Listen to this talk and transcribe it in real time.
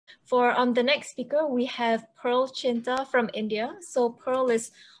For the next speaker, we have Pearl Chinta from India. So Pearl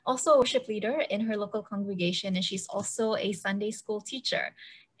is also a worship leader in her local congregation, and she's also a Sunday school teacher.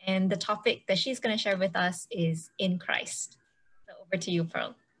 And the topic that she's going to share with us is In Christ. So over to you,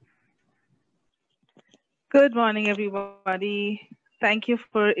 Pearl. Good morning, everybody. Thank you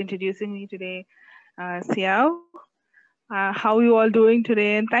for introducing me today, Xiao. How are you all doing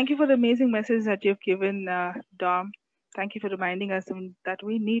today? And thank you for the amazing message that you've given, Dom. Thank you for reminding us that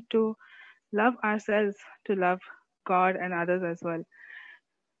we need to love ourselves to love God and others as well.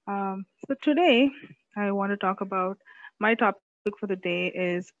 So today, I want to talk about my topic for the day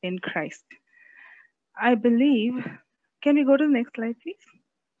is in Christ. I believe, can we go to the next slide, please?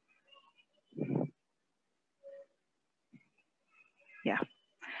 Yeah.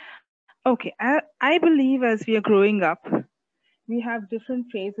 Okay. I believe as we are growing up, we have different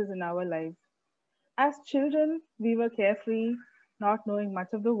phases in our lives. As children, we were carefree, not knowing much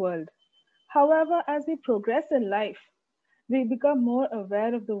of the world. However, as we progress in life, we become more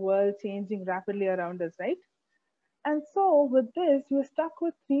aware of the world changing rapidly around us, right? And so, with this, we're stuck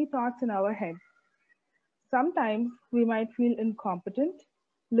with three thoughts in our head. Sometimes we might feel incompetent,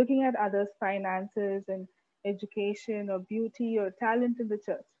 looking at others' finances and education or beauty or talent in the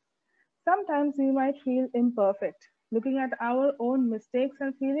church. Sometimes we might feel imperfect, looking at our own mistakes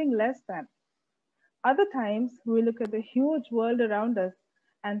and feeling less than. Other times we look at the huge world around us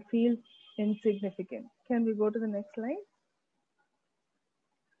and feel insignificant. Can we go to the next slide?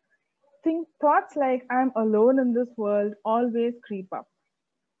 Thoughts like I'm alone in this world always creep up.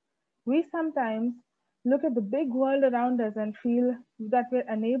 We sometimes look at the big world around us and feel that we're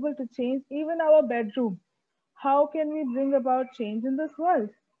unable to change even our bedroom. How can we bring about change in this world?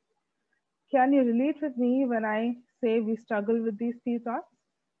 Can you relate with me when I say we struggle with these three thoughts?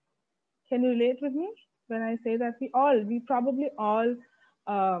 Can you relate with me when I say that we probably all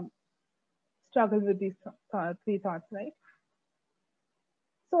um, struggle with these three thoughts, right?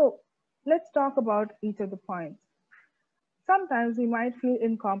 So let's talk about each of the points. Sometimes we might feel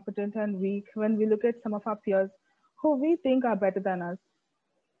incompetent and weak when we look at some of our peers who we think are better than us.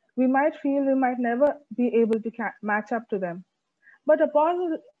 We might feel we might never be able to match up to them. But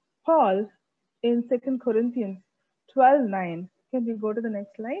Apostle Paul in 2 Corinthians 12:9, can we go to the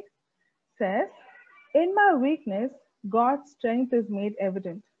next slide? Says, in my weakness, God's strength is made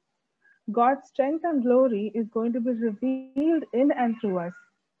evident. God's strength and glory is going to be revealed in and through us.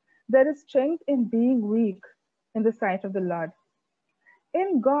 There is strength in being weak in the sight of the Lord.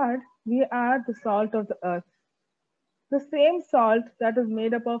 In God, we are the salt of the earth. The same salt that is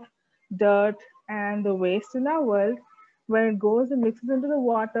made up of dirt and the waste in our world, when it goes and mixes into the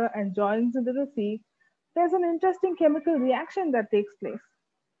water and joins into the sea, there's an interesting chemical reaction that takes place.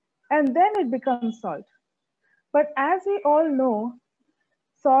 And then it becomes salt. But as we all know,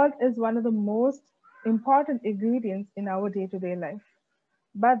 salt is one of the most important ingredients in our day to day life.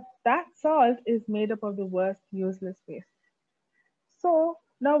 But that salt is made up of the worst useless waste. So,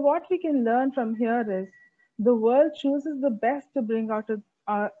 now what we can learn from here is the world chooses the best to bring out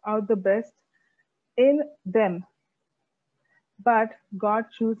the best in them, but God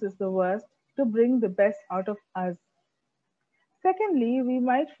chooses the worst to bring the best out of us. Secondly, we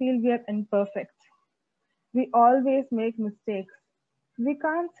might feel we are imperfect. We always make mistakes. We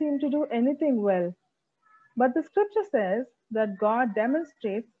can't seem to do anything well. But the scripture says that God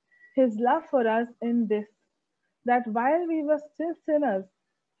demonstrates his love for us in this, that while we were still sinners,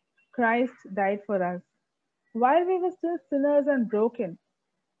 Christ died for us. While we were still sinners and broken,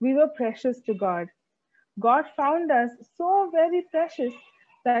 we were precious to God. God found us so very precious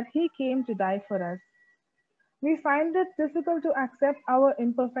that he came to die for us. We find it difficult to accept our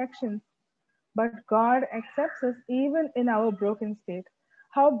imperfections, but God accepts us even in our broken state.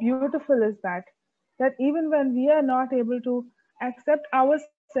 How beautiful is that? That even when we are not able to accept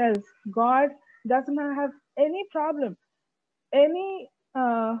ourselves, God doesn't have any problem, any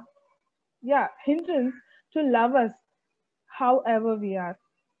hindrance to love us however we are.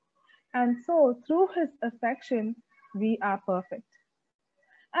 And so through his affection, we are perfect.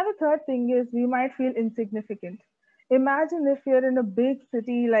 And the third thing is we might feel insignificant. Imagine if you're in a big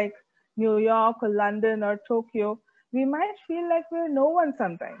city like New York or London or Tokyo, we might feel like we're no one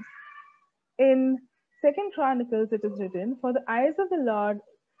sometimes. In Second Chronicles, it is written, for the eyes of the Lord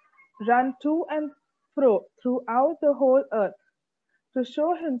run to and fro throughout the whole earth to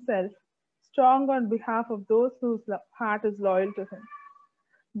show himself strong on behalf of those whose heart is loyal to him.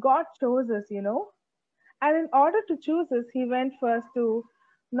 God chose us. And in order to choose us, he went first to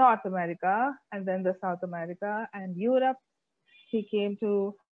North America and then the South America and Europe. He came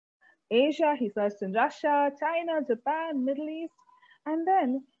to Asia, he searched in Russia, China, Japan, Middle East, and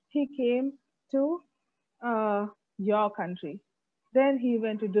then he came to your country. Then he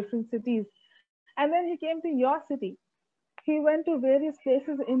went to different cities. And then he came to your city. He went to various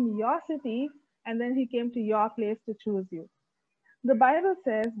places in your city. And then he came to your place to choose you. The Bible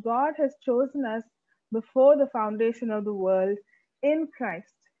says God has chosen us before the foundation of the world in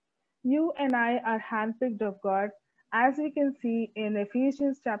Christ. You and I are handpicked of God, as we can see in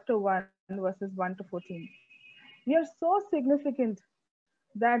Ephesians chapter 1, verses 1 to 14. We are so significant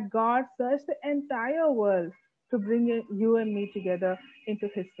that God searched the entire world to bring you and me together into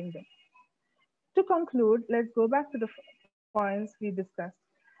his kingdom. To conclude, let's go back to the points we discussed.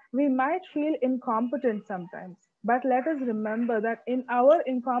 We might feel incompetent sometimes, but let us remember that in our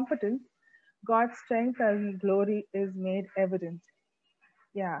incompetence, God's strength and glory is made evident.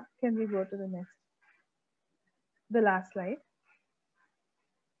 Yeah, can we go to the next? The last slide.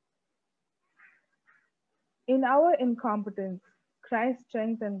 In our incompetence, Christ's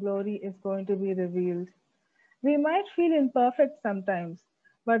strength and glory is going to be revealed. We might feel imperfect sometimes,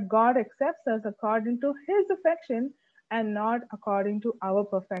 but God accepts us according to his affection and not according to our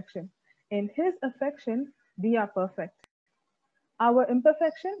perfection. In his affection, we are perfect. Our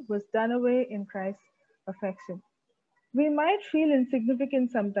imperfection was done away in Christ's affection. We might feel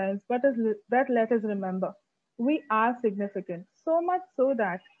insignificant sometimes, but let us remember we are significant, so much so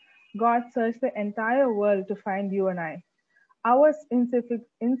that God searched the entire world to find you and I. Our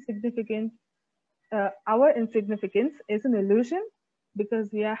insignificance our insignificance is an illusion because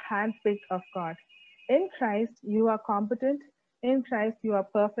we are handpicked of God. In Christ, you are competent. In Christ, you are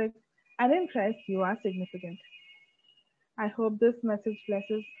perfect. And in Christ, you are significant. I hope this message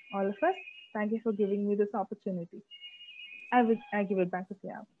blesses all of us. Thank you for giving me this opportunity. I give it back to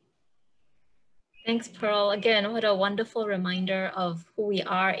Priya. Thanks, Pearl. Again, what a wonderful reminder of who we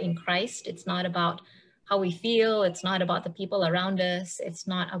are in Christ. It's not about how we feel. It's not about the people around us. It's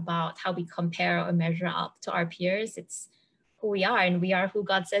not about how we compare or measure up to our peers. It's who we are, and we are who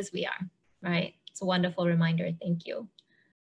God says we are, right? It's a wonderful reminder. Thank you.